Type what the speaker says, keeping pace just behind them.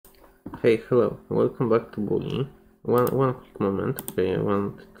Hey, hello, welcome back to Bully. One quick moment, okay, I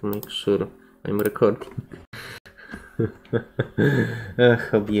want to make sure I'm recording.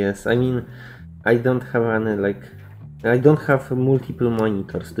 OBS, I mean, I don't have any, I don't have multiple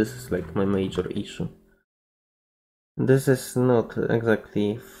monitors, this is like my major issue. This is not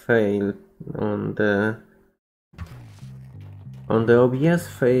exactly fail on the OBS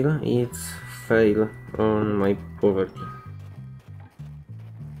fail, it's fail on my poverty.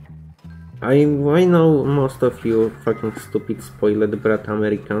 I know most of you fucking stupid spoiled brat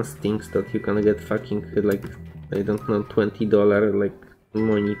Americans thinks that you can get fucking like, I don't know, $20 like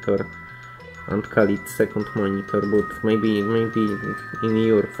monitor and call it second monitor, but maybe in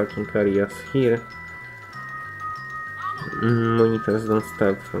your fucking areas here monitors don't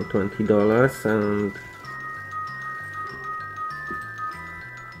start from $20 and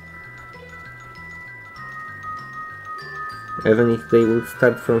even if they would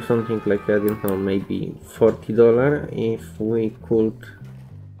start from something like, I don't know, maybe $40, if we could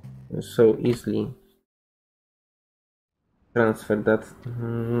so easily transfer that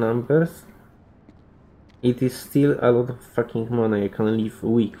numbers, it is still a lot of fucking money. I can live a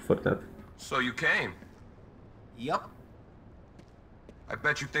week for that. So you came? Yup. I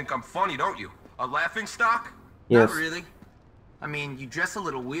bet you think I'm funny, don't you? A laughing stock? Yes. Not really. I mean, you dress a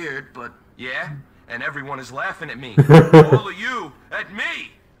little weird, but... Yeah? And everyone is laughing at me. All of you, at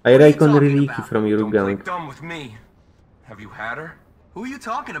me! I What are you reckon talking Ricky about? from your Don't play gang. dumb with me. Have you had her? Who are you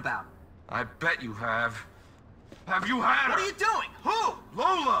talking about? I bet you have. Have you had her? What are you doing? Who?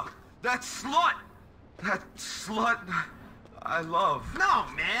 Lola! That slut! That slut I love. No,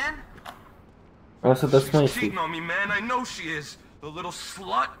 man. Also, that's She's nice. cheating on me, man. I know she is. The little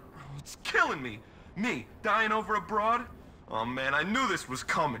slut. It's killing me. Me, dying over a broad? Oh, man, I knew this was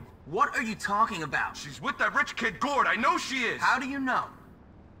coming. What are you talking about? She's with that rich kid Gord. I know she is. How do you know?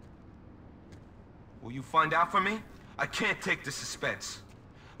 Will you find out for me? I can't take the suspense.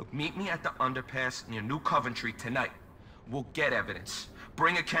 Look, meet me at the underpass near New Coventry tonight. We'll get evidence.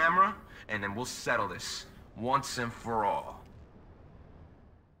 Bring a camera, and then we'll settle this. Once and for all.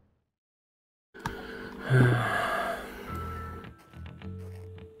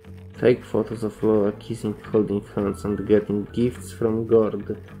 Take photos of Laura kissing, holding hands, and getting gifts from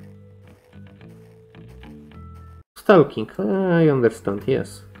Gord. Stalking, I understand,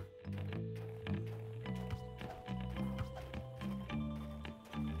 yes.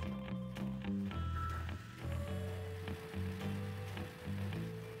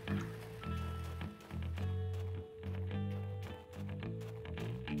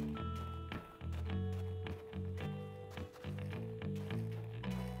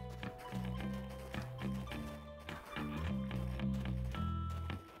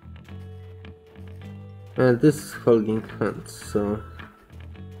 This is holding hands, so...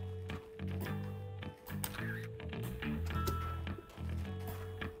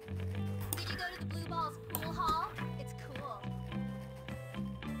 Did you go to the Blue Balls pool hall? It's cool.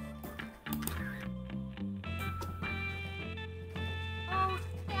 Oh,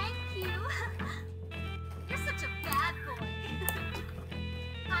 thank you. You're such a bad boy.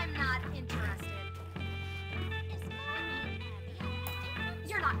 I'm not interested. Is my name Abby?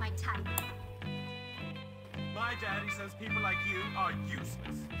 You're not my type. My daddy says people like you are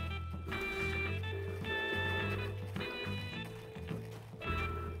useless.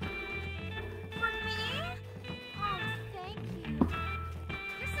 For me? Oh, thank you.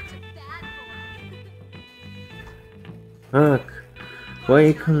 You're such a bad boy. Fuck.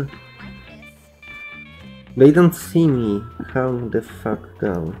 Why can't... Like this. They don't see me. Calm the fuck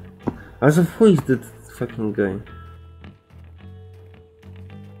down. As of who is that fucking guy?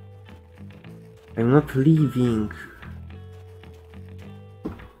 I'm not leaving.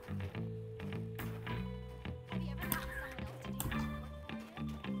 Have you ever gotten someone else to do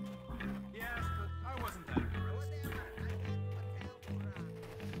your homework for you? Yes, but I wasn't that impressed.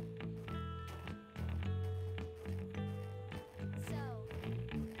 So,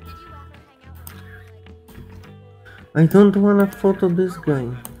 did you ever hang out with people like... I don't wanna photo this guy.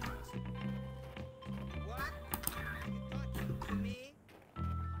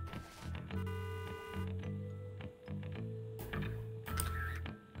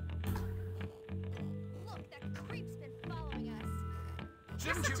 Look, that creep's been following us.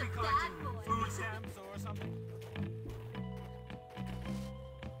 You're Shouldn't you such be a bad collecting boy. food stamps or something?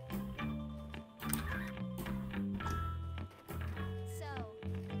 So,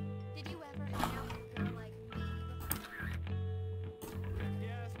 did you ever hang out with a girl like me before?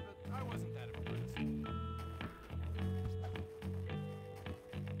 Yes, but I wasn't that impressed.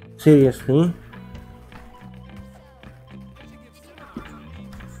 Seriously? Did you give seminars on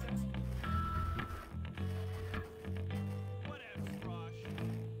being successful?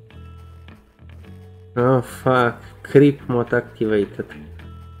 Oh fuck, creep mode activated.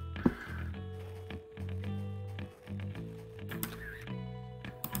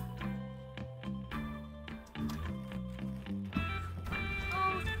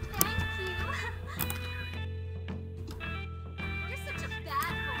 Oh, thank you. You're such a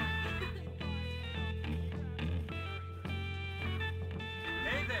bad boy.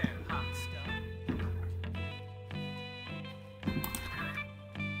 Hey there, hot stuff.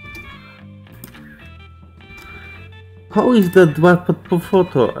 How is that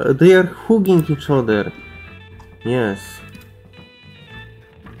photo? They are hugging each other. Yes.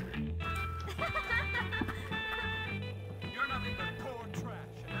 You're nothing but poor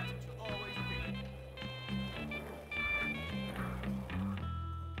trash, and that's what you'll always be.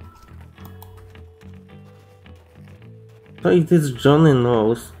 So if this Johnny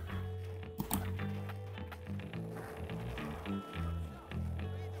knows.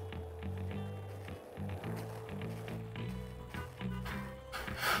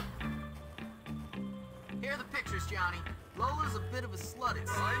 Here are the pictures, Johnny. Lola's a bit of a slut, it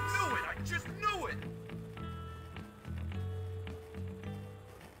seems. I knew it! I just knew it!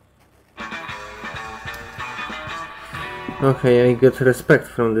 Okay, I get respect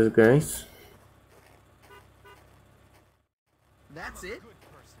from these guys. That's it? Good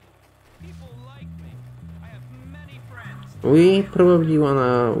person. People like me. I have many friends. We probably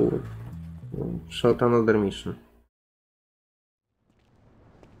wanna shot another mission.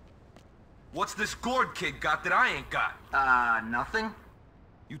 What's this Gord kid got that I ain't got? Nothing?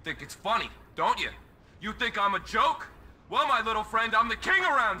 You think it's funny, don't you? You think I'm a joke? Well, my little friend, I'm the king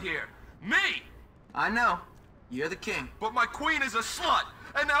around here. Me! I know. You're the king. But my queen is a slut,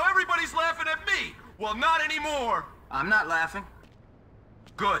 and now everybody's laughing at me! Well, not anymore! I'm not laughing.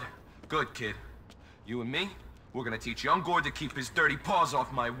 Good. Good, kid. You and me, we're gonna teach young Gord to keep his dirty paws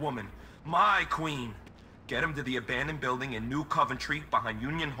off my woman. My queen. Get him to the abandoned building in New Coventry behind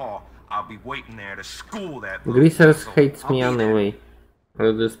Union Hall. I'll be waiting there to school that little Greasers asshole. hates me I'll be there. anyway.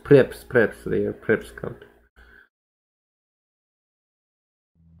 Or this preps, they are prep scout.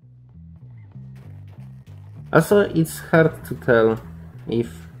 Also, it's hard to tell if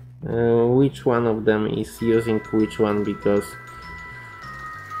which one of them is using which one, because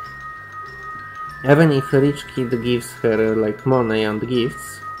even if a rich kid gives her like money and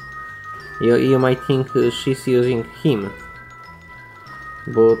gifts, you might think she's using him,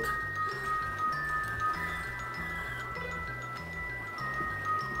 but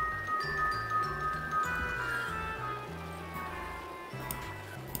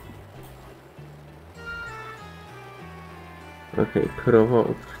okay,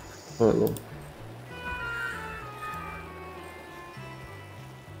 provoke, follow.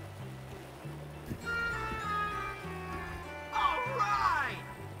 All right!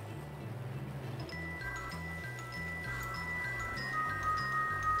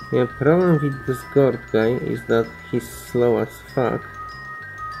 Yeah, problem with this Gord guy is that he's slow as fuck,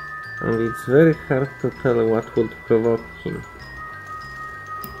 and it's very hard to tell what would provoke him.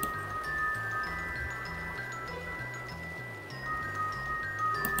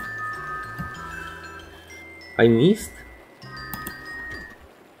 I missed?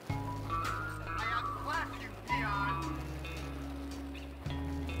 I outclassed you, peon.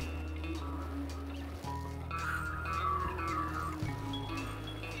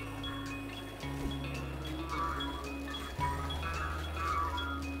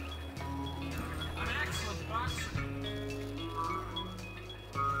 I'm an excellent boxer.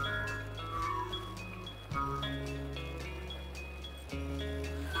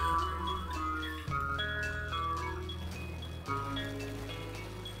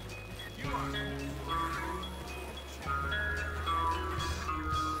 You are.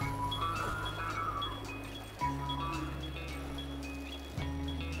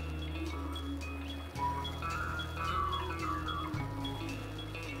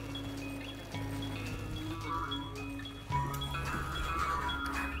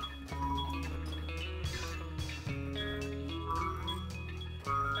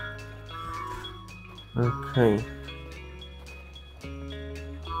 Okay.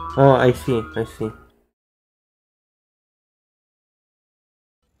 Oh, I see, I see.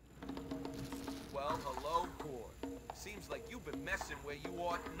 Well, hello, Gord. Seems like you've been messing where you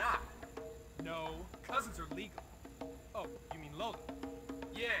ought not. No, cousins are legal. Oh, you mean Lola?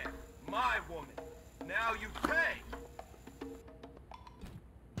 Yeah, my woman. Now you pay.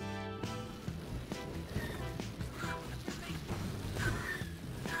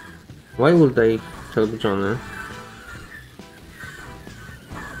 Why would I help Johnny?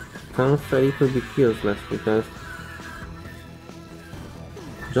 Sounds a little bit useless because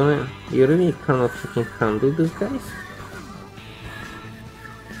Johnny, you really cannot fucking handle these guys?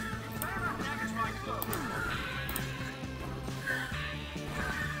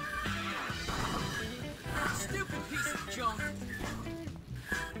 Stupid piece of junk.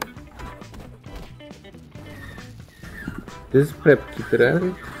 This is prep kit,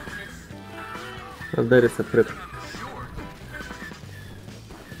 right? Oh, there is a prep.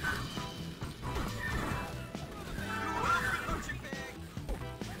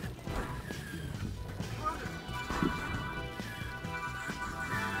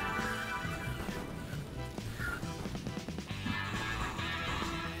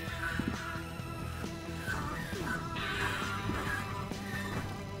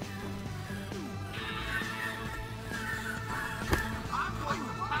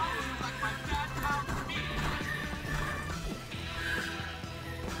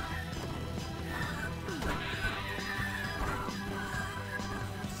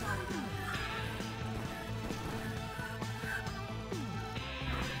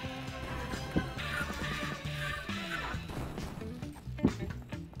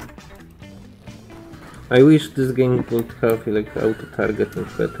 I wish this game would have like auto-targeting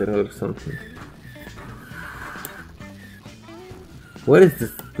better or something. Where is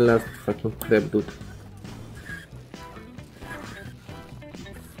this last fucking crab dude?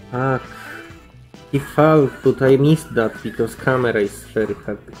 Fuck. He fell, but I missed that because camera is very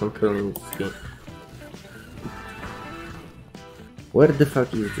hard to control in this game. Where the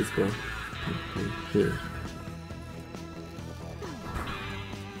fuck is this guy? Here.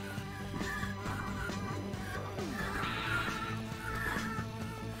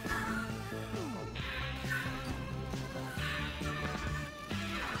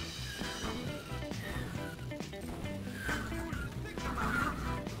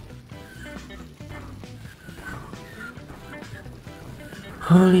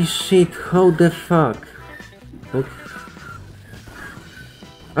 Holy shit, how the fuck? Like,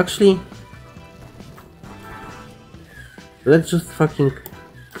 actually, let's just fucking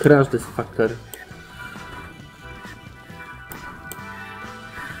crash this fucker.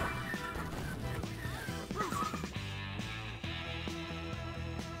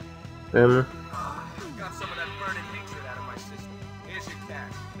 Got some of that burning hatred out of my system. Here's your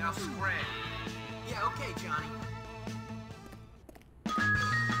cash. Now scram. Yeah, okay, Johnny.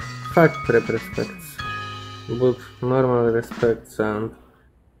 Fuck prep respects. But normal respects and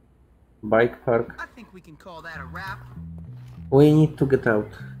bike park. I think we can call that a wrap. We need to get out.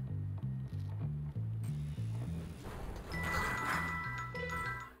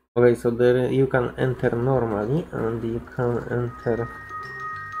 Okay, so there you can enter normally and you can enter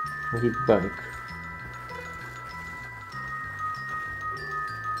with bike.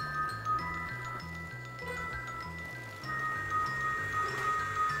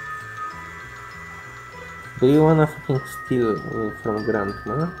 Do you wanna fucking steal from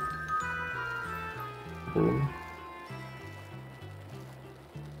Grandma?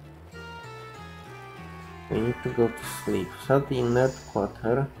 We need to go to sleep. Shut the inert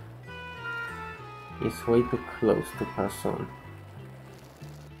quarter is way too close to pass on.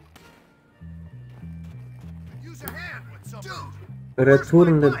 Use your hand with something.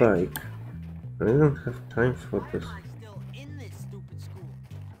 Return the bike. I don't have time for this. Am I still in this stupid school?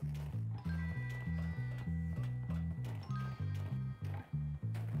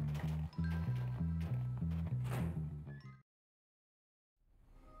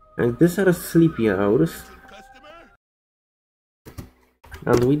 And these are sleepy hours. Customer?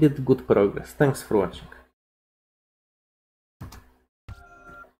 And we did good progress. Thanks for watching.